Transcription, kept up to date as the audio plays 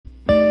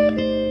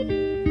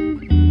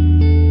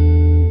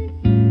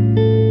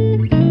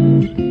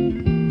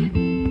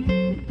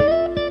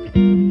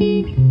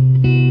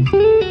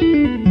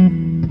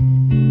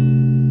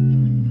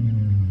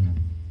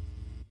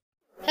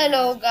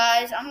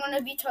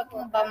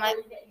talking about my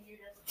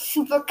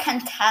super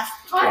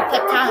fantastic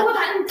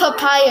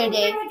papaya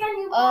day.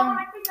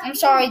 I'm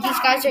sorry, these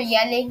guys are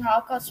yelling,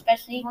 Hauka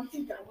especially.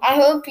 I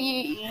hope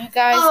you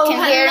guys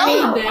can hear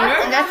me.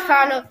 There. And that's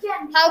part of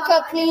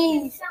Hauka,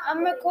 please.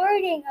 I'm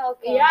recording, Hauka.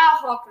 Yeah,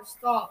 Hawker,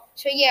 stop.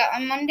 So yeah,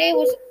 on Monday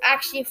was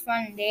actually a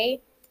fun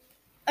day.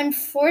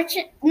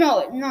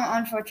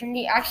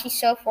 Unfortunately, actually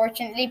so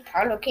fortunately,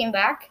 Paolo came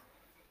back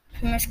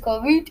from his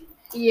COVID.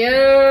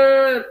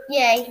 Yeah.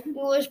 Yeah, it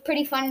was a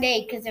pretty fun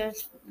day because it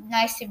was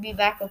nice to be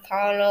back with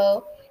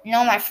Paolo and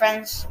all my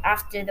friends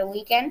after the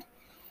weekend.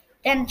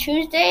 Then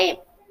Tuesday,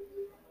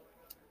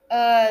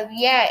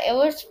 it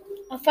was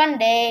a fun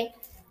day.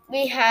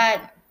 We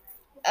had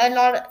a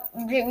lot of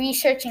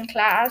research in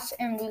class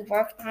and we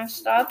worked on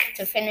stuff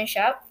to finish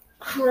up.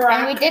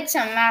 And we did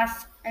some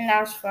math and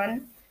that was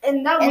fun.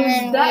 And that And was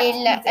then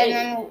that day. and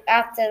then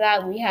after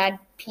that we had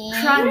PE.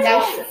 Transition. That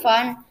was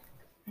fun.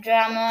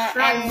 Drama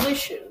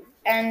Transition.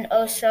 and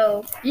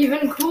also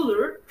Even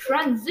cooler,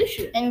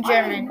 transition. in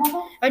German.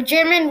 But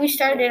German, we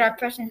started our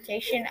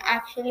presentation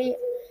actually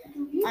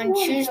on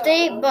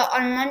Tuesday, but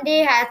on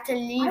Monday I had to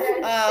leave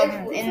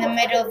in the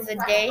middle of the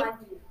day.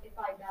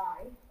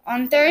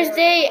 On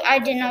Thursday, I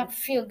did not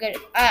feel good.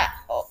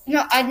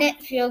 I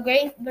didn't feel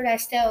great, but I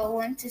still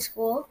went to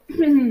school.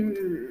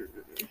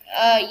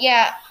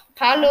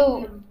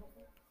 Paolo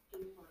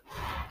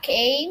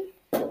came.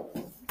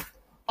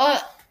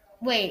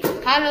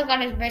 Paolo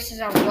got his braces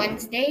on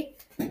Wednesday,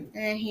 and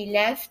then he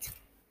left.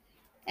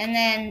 And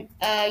then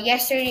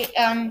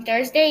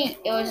Thursday,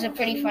 it was a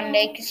pretty fun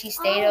day because he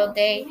stayed all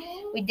day.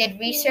 We did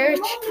research.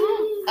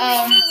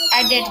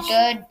 I did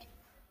good.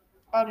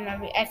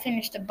 I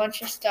finished a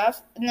bunch of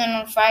stuff. And then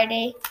on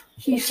Friday,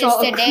 which is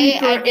today,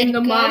 I did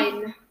good.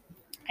 Mine.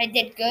 I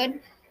did good.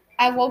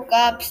 I woke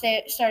up,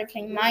 started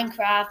playing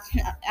Minecraft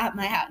at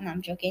my house. No,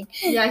 I'm joking.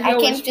 Yeah, he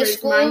always plays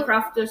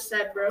Minecraft, just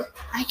said, bro.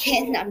 I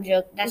can't. I'm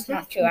joking. That's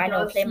not true. I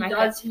don't play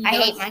Minecraft. I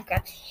hate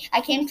Minecraft. I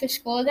came to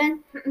school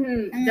then.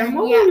 Then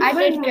I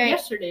did great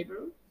yesterday,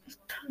 bro.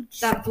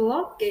 That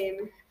block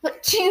game.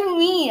 What do you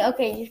mean?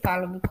 Okay, just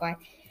follow me quiet.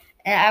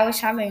 I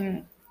was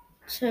having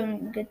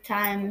some good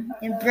time.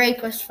 The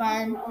break was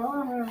fun.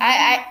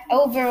 I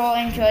overall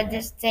enjoyed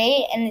this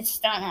day, and it's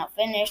still not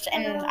finished.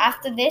 And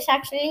after this,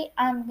 actually,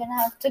 I'm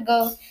gonna have to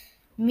go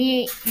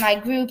meet my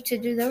group to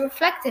do the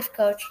reflective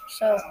coach.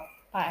 So,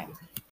 bye.